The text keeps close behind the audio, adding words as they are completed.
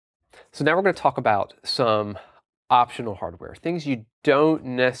So now we're going to talk about some optional hardware, things you don't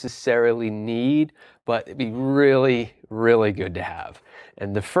necessarily need, but it'd be really, really good to have.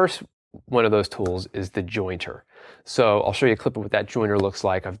 And the first one of those tools is the jointer. So I'll show you a clip of what that jointer looks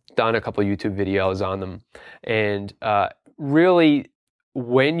like. I've done a couple of YouTube videos on them. And really,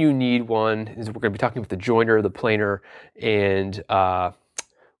 when you need one, is we're going to be talking about the jointer, the planer, and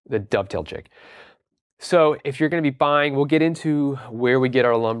the dovetail jig. So if you're going to be buying, we'll get into where we get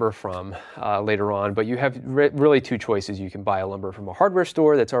our lumber from later on, but you have really two choices. You can buy a lumber from a hardware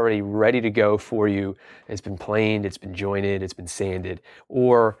store that's already ready to go for you. It's been planed, it's been jointed, it's been sanded,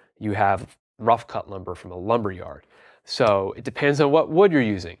 or you have rough cut lumber from a lumber yard. So it depends on what wood you're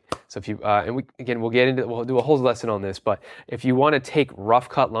using. So if you, we'll do a whole lesson on this, but if you want to take rough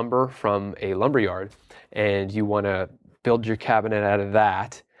cut lumber from a lumber yard and you want to build your cabinet out of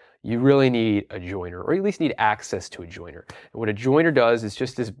that, you really need a joiner, or at least need access to a joiner. And what a joiner does is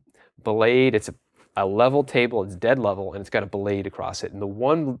just this blade, it's a level table, it's dead level, and it's got a blade across it. And the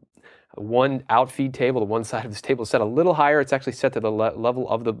one outfeed table, the one side of this table is set a little higher. It's actually set to the level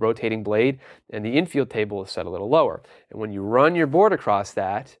of the rotating blade, and the infield table is set a little lower. And when you run your board across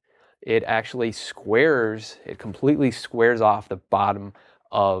that, it actually squares, it completely squares off the bottom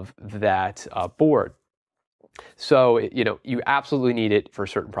of that board. So, you absolutely need it for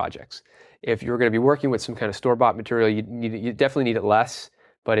certain projects. If you're going to be working with some kind of store-bought material, you definitely need it less,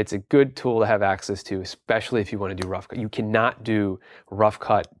 but it's a good tool to have access to, especially if you want to do rough cut. You cannot do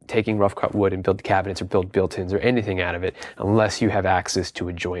taking rough cut wood and build cabinets or build built-ins or anything out of it unless you have access to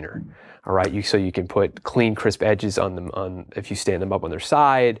a joiner. All right, so you can put clean, crisp edges on them if you stand them up on their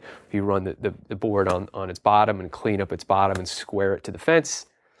side, if you run the board on its bottom and clean up its bottom and square it to the fence,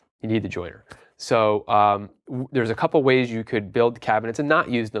 you need the joiner. So there's a couple ways you could build cabinets and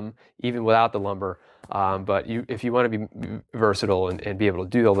not use them even without the lumber. But if you want to be versatile and be able to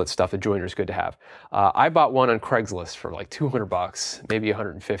do all that stuff, the joiner is good to have. I bought one on Craigslist for like $200, maybe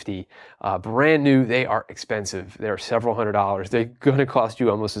 150. Brand new, they are expensive. They're several $100s. They're going to cost you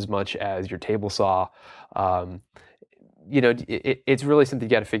almost as much as your table saw. It's really something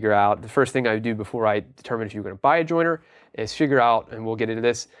you got to figure out. The first thing I do before I determine if you're going to buy a joiner is figure out, and we'll get into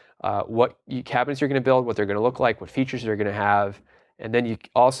this, what cabinets you're going to build, what they're going to look like, what features they're going to have, and then you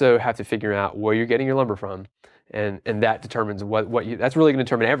also have to figure out where you're getting your lumber from, and that determines that's really going to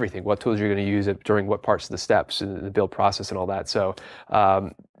determine everything, what tools you're going to use during what parts of the steps and the build process and all that. So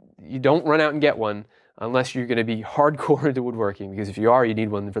you don't run out and get one unless you're going to be hardcore into woodworking, because if you are, you need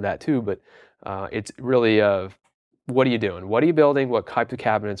one for that too. But it's really what are you doing? What are you building? What type of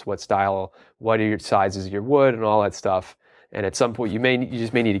cabinets? What style? What are your sizes of your wood and all that stuff? And at some point, you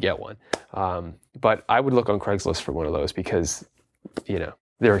just may need to get one. But I would look on Craigslist for one of those because,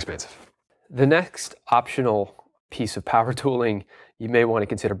 they're expensive. The next optional piece of power tooling you may want to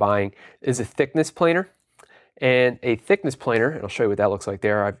consider buying is a thickness planer. And a thickness planer, and I'll show you what that looks like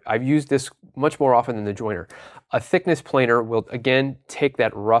there. I've used this much more often than the joiner. A thickness planer will, again, take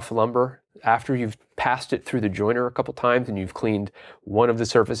that rough lumber after you've passed it through the joiner a couple times and you've cleaned one of the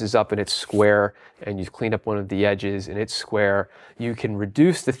surfaces up and it's square, and you've cleaned up one of the edges and it's square. You can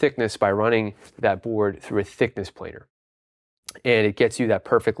reduce the thickness by running that board through a thickness planer. And it gets you that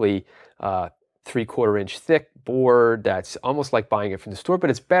perfectly 3/4 inch thick board that's almost like buying it from the store, but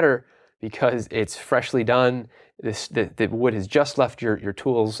it's better because it's freshly done. The wood has just left your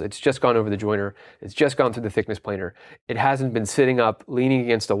tools. It's just gone over the joiner. It's just gone through the thickness planer. It hasn't been sitting up, leaning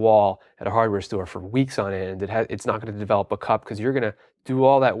against a wall at a hardware store for weeks on end. It's not going to develop a cup because you're going to do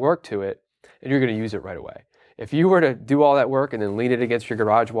all that work to it and you're going to use it right away. If you were to do all that work and then lean it against your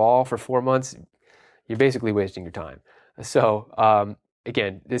garage wall for 4 months, you're basically wasting your time. So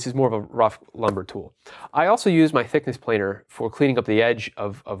again, this is more of a rough lumber tool. I also use my thickness planer for cleaning up the edge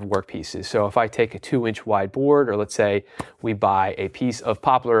of work pieces. So if I take a 2-inch wide board, or let's say we buy a piece of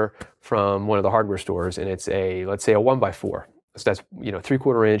poplar from one of the hardware stores, and it's let's say a 1x4. So that's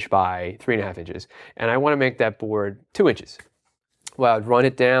 3/4 inch by 3.5 inches, and I want to make that board 2 inches. Well, I'd run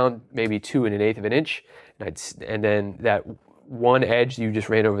it down maybe 2 1/8 of an inch, and then that one edge you just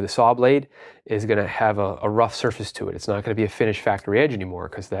ran over the saw blade is going to have a rough surface to it. It's not going to be a finished factory edge anymore,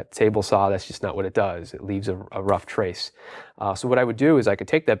 because that table saw, that's just not what it does. It leaves a rough trace. So what I would do is I could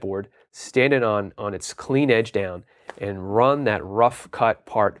take that board, stand it on its clean edge down, and run that rough cut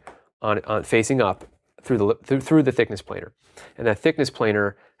part on facing up through the thickness planer. And that thickness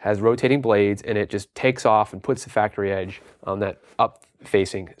planer has rotating blades, and it just takes off and puts the factory edge on that up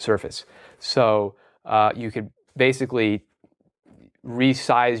facing surface. So you could basically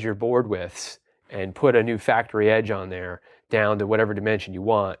resize your board widths and put a new factory edge on there down to whatever dimension you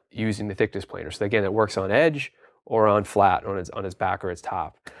want using the thickness planer. So again, it works on edge or on flat on its back or its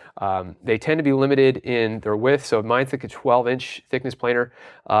top. They tend to be limited in their width, so mine's like a 12-inch thickness planer,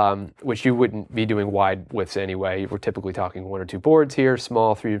 which you wouldn't be doing wide widths anyway. We're typically talking 1 or 2 boards here,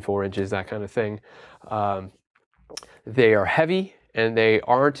 small, 3 and 4 inches, that kind of thing. They are heavy and they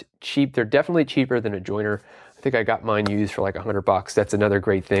aren't cheap. They're definitely cheaper than a joiner. I think I got mine used for like $100. That's another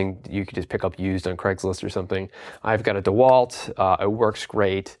great thing. You could just pick up used on Craigslist or something. I've got a DeWalt. It works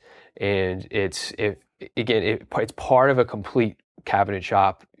great, and it's part of a complete cabinet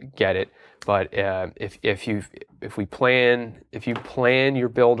shop. Get it? But if you plan your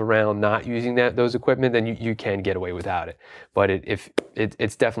build around not using those equipment, then you can get away without it. But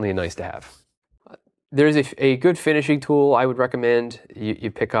it's definitely nice to have. There's a good finishing tool I would recommend you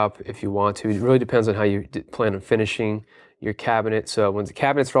pick up if you want to. It really depends on how you plan on finishing your cabinet. So when the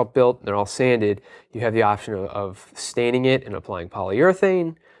cabinets are all built and they're all sanded, you have the option of staining it and applying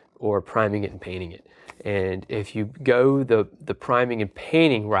polyurethane, or priming it and painting it. And if you go the priming and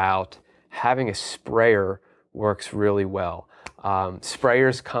painting route, having a sprayer works really well.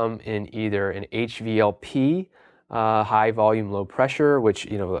 Sprayers come in either an HVLP, high volume, low pressure, which,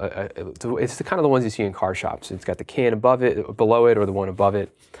 you know, it's the kind of the ones you see in car shops. It's got the can above it, below it, or the one above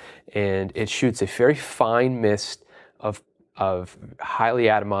it, and it shoots a very fine mist of highly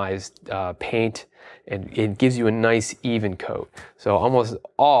atomized paint, and it gives you a nice even coat. So almost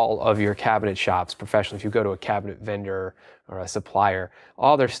all of your cabinet shops, professionally, if you go to a cabinet vendor or a supplier,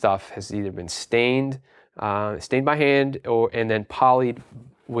 all their stuff has either been stained by hand, and then polyed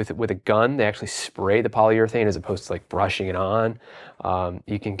with a gun. They actually spray the polyurethane as opposed to like brushing it on.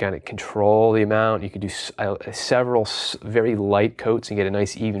 You can kind of control the amount. You can do several very light coats and get a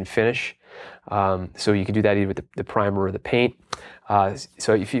nice even finish. So you can do that either with the primer or the paint.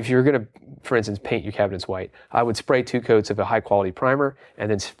 So if you're going to, for instance, paint your cabinets white, I would spray 2 coats of a high quality primer and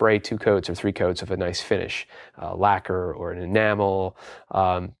then spray 2 coats or 3 coats of a nice finish, lacquer or an enamel,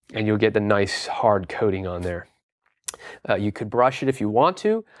 and you'll get the nice hard coating on there. You could brush it if you want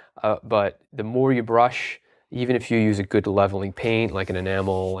to, but the more you brush, even if you use a good leveling paint like an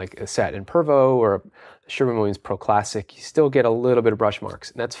enamel, like a Satin Pervo or a Sherwin-Williams Pro Classic, you still get a little bit of brush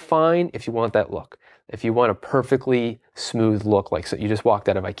marks. And that's fine if you want that look. If you want a perfectly smooth look, like so you just walked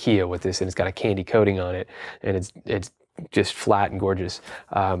out of IKEA with this and it's got a candy coating on it and it's just flat and gorgeous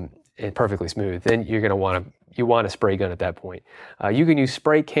and perfectly smooth, then you're going to want a spray gun at that point. You can use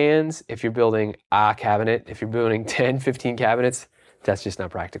spray cans if you're building a cabinet. If you're building 10, 15 cabinets, that's just not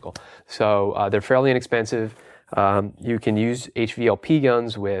practical. So they're fairly inexpensive. You can use HVLP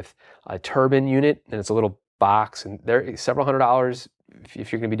guns with a turbine unit, and it's a little box, and they're several $100s.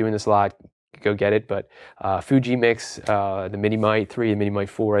 If you're going to be doing this a lot, go get it. But Fujimix, the Minimite 3 and Minimite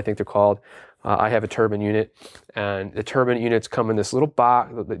 4, I think they're called. I have a turbine unit, and the turbine units come in this little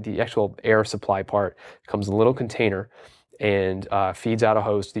box. The actual air supply part comes in a little container and feeds out a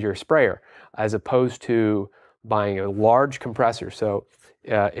hose to your sprayer, as opposed to buying a large compressor. So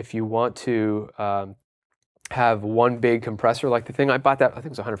if you want to have one big compressor, like the thing I bought, that I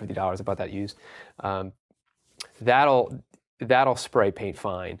think it was $150. I bought that used. That'll spray paint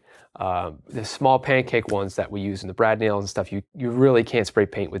fine. The small pancake ones that we use in the brad nails and stuff, you really can't spray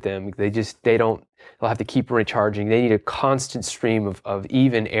paint with them. They'll have to keep recharging. They need a constant stream of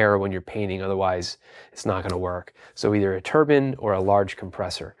even air when you're painting, otherwise it's not going to work. So either a turbine or a large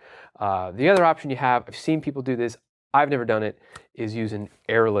compressor. The other option you have, I've seen people do this, I've never done it, is use an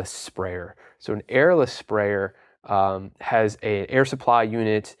airless sprayer. So an airless sprayer has an air supply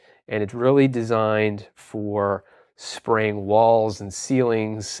unit, and it's really designed for spraying walls and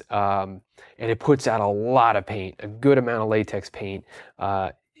ceilings, and it puts out a lot of paint, a good amount of latex paint.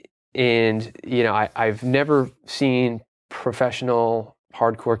 And you know, I've never seen professional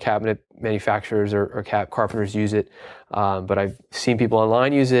hardcore cabinet manufacturers or carpenters use it, but I've seen people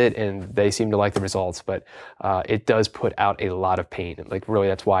online use it, and they seem to like the results. But it does put out a lot of paint. Like really,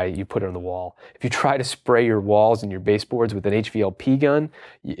 that's why you put it on the wall. If you try to spray your walls and your baseboards with an HVLP gun,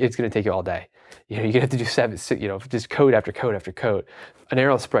 it's going to take you all day. You know, you're gonna have to do just coat after coat after coat. An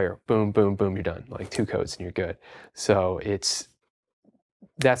airless sprayer, boom, boom, boom, you're done. Like 2 coats and you're good. So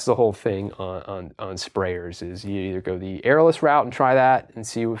that's the whole thing on sprayers, is you either go the airless route and try that and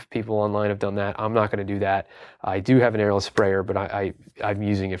see if people online have done that. I'm not going to do that. I do have an airless sprayer, but I'm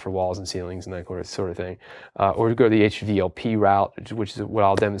using it for walls and ceilings and that sort of thing. Or go the HVLP route, which is what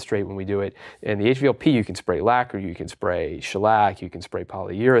I'll demonstrate when we do it. And the HVLP, you can spray lacquer, you can spray shellac, you can spray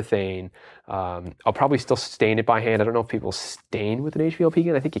polyurethane. I'll probably still stain it by hand. I don't know if people stain with an HVLP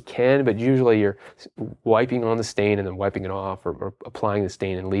gun. I think you can, but usually you're wiping on the stain and then wiping it off, or applying the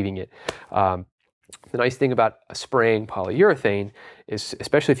stain and leaving it. The nice thing about spraying polyurethane is,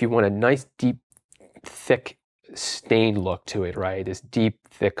 especially if you want a nice, deep, thick stained look to it, right? This deep,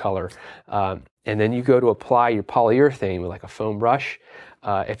 thick color. And then you go to apply your polyurethane with like a foam brush.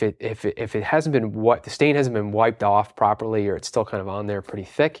 If it hasn't been the stain hasn't been wiped off properly, or it's still kind of on there pretty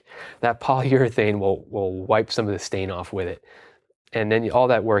thick, that polyurethane will wipe some of the stain off with it. And then all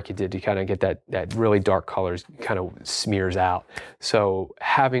that work you did to kind of get that really dark colors kind of smears out. So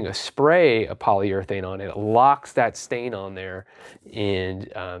having a spray of polyurethane on it locks that stain on there, and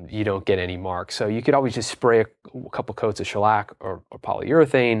you don't get any marks. So you could always just spray a couple coats of shellac or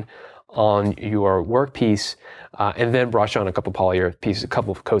polyurethane on your workpiece, and then brush on a couple of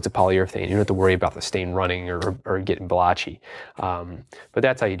coats of polyurethane. You don't have to worry about the stain running or getting blotchy. But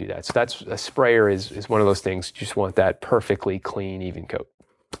that's how you do that. So that's a sprayer is one of those things. You just want that perfectly clean, even coat.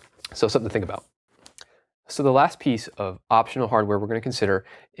 So something to think about. So the last piece of optional hardware we're going to consider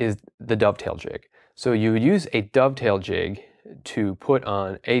is the dovetail jig. So you would use a dovetail jig to put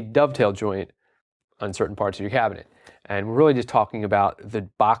on a dovetail joint on certain parts of your cabinet. And we're really just talking about the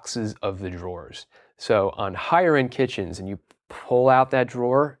boxes of the drawers. So on higher end kitchens, and you pull out that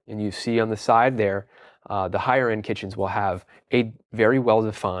drawer and you see on the side there, the higher end kitchens will have a very well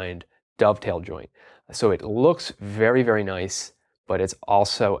defined dovetail joint. So it looks very, very nice, but it's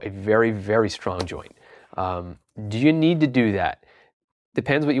also a very, very strong joint. Do you need to do that?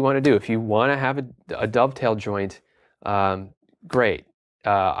 Depends what you want to do. If you want to have a dovetail joint, great.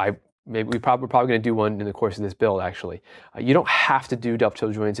 We're probably going to do one in the course of this build, actually. You don't have to do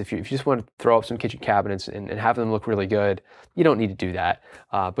dovetail joints. If you just want to throw up some kitchen cabinets and have them look really good, you don't need to do that.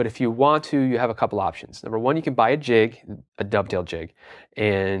 But if you want to, you have a couple options. Number one, you can buy a jig, a dovetail jig.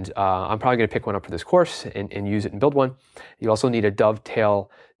 And I'm probably going to pick one up for this course and use it and build one. You also need a dovetail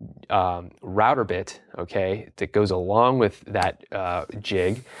router bit, okay, that goes along with that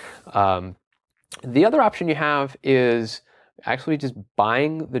jig. The other option you have is actually just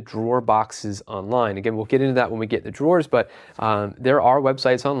buying the drawer boxes online. Again, we'll get into that when we get the drawers, but there are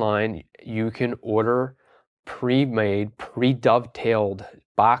websites online. You can order pre-made, pre-dovetailed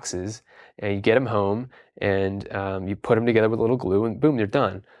boxes, and you get them home, and you put them together with a little glue, and boom, they're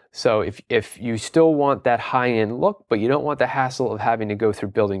done. So if you still want that high-end look, but you don't want the hassle of having to go through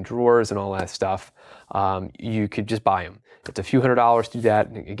building drawers and all that stuff, you could just buy them. It's a few $100s to do that.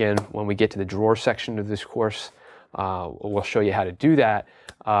 And again, when we get to the drawer section of this course, we'll show you how to do that.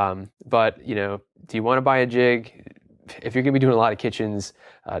 But you know, do you want to buy a jig? If you're going to be doing a lot of kitchens,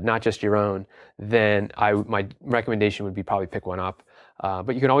 not just your own, then my recommendation would be probably pick one up.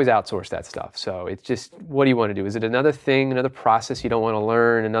 But you can always outsource that stuff. So it's just, what do you want to do? Is it another thing, another process you don't want to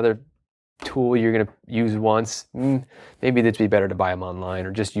learn, another tool you're going to use once? Maybe it'd be better to buy them online,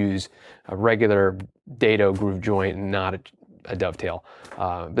 or just use a regular dado groove joint and not a dovetail.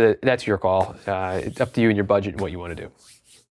 But that's your call. It's up to you and your budget and what you want to do.